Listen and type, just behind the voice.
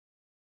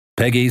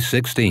Peggy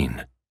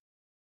 16.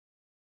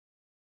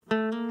 You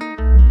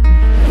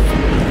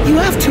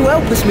have to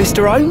help us,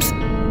 Mr. Holmes.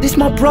 This is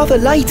my brother,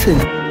 Leighton.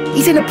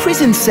 He's in a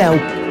prison cell.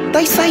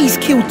 They say he's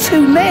killed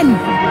 2 men.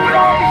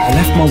 I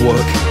left my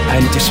work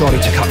and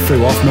decided to cut through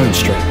Half Moon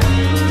Street.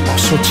 I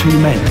saw 2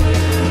 men.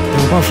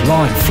 They were both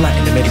lying flat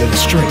in the middle of the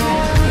street.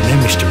 And then,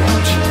 Mr.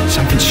 Holmes,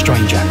 something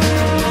strange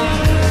happened.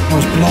 I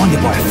was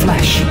blinded by a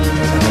flash,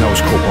 and then I was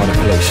caught by the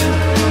police.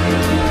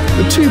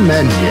 The 2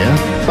 men here,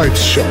 both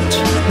shot.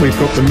 We've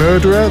got the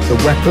murderer, the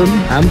weapon,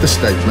 and the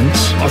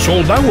statements. I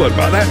saw no word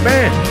about that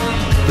man,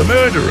 the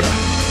murderer.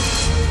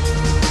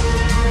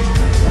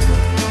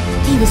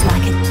 He was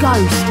like a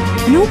ghost,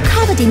 and all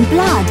covered in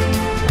blood.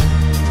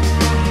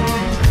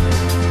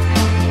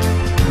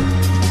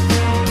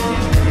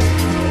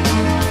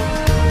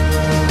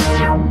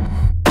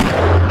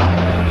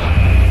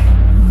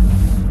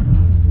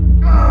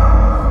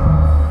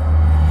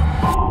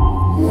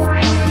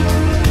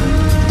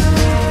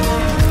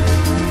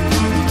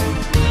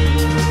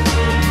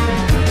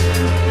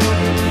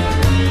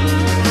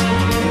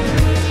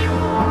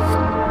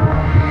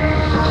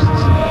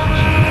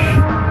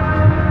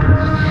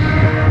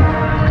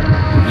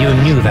 You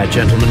knew that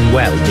gentleman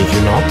well, did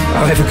you not?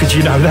 However could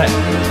you know that?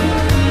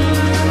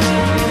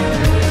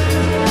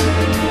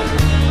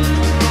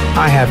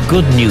 I have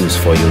good news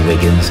for you,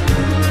 Wiggins.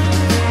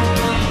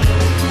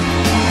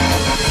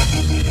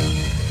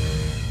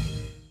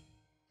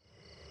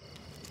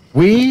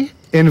 We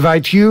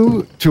invite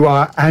you to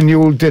our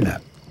annual dinner.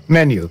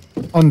 Menu,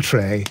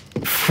 entree,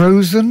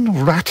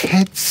 frozen rat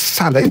head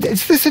salad.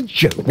 Is this a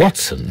joke?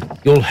 Watson,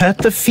 you'll hurt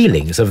the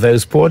feelings of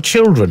those poor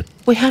children.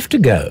 We have to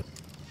go.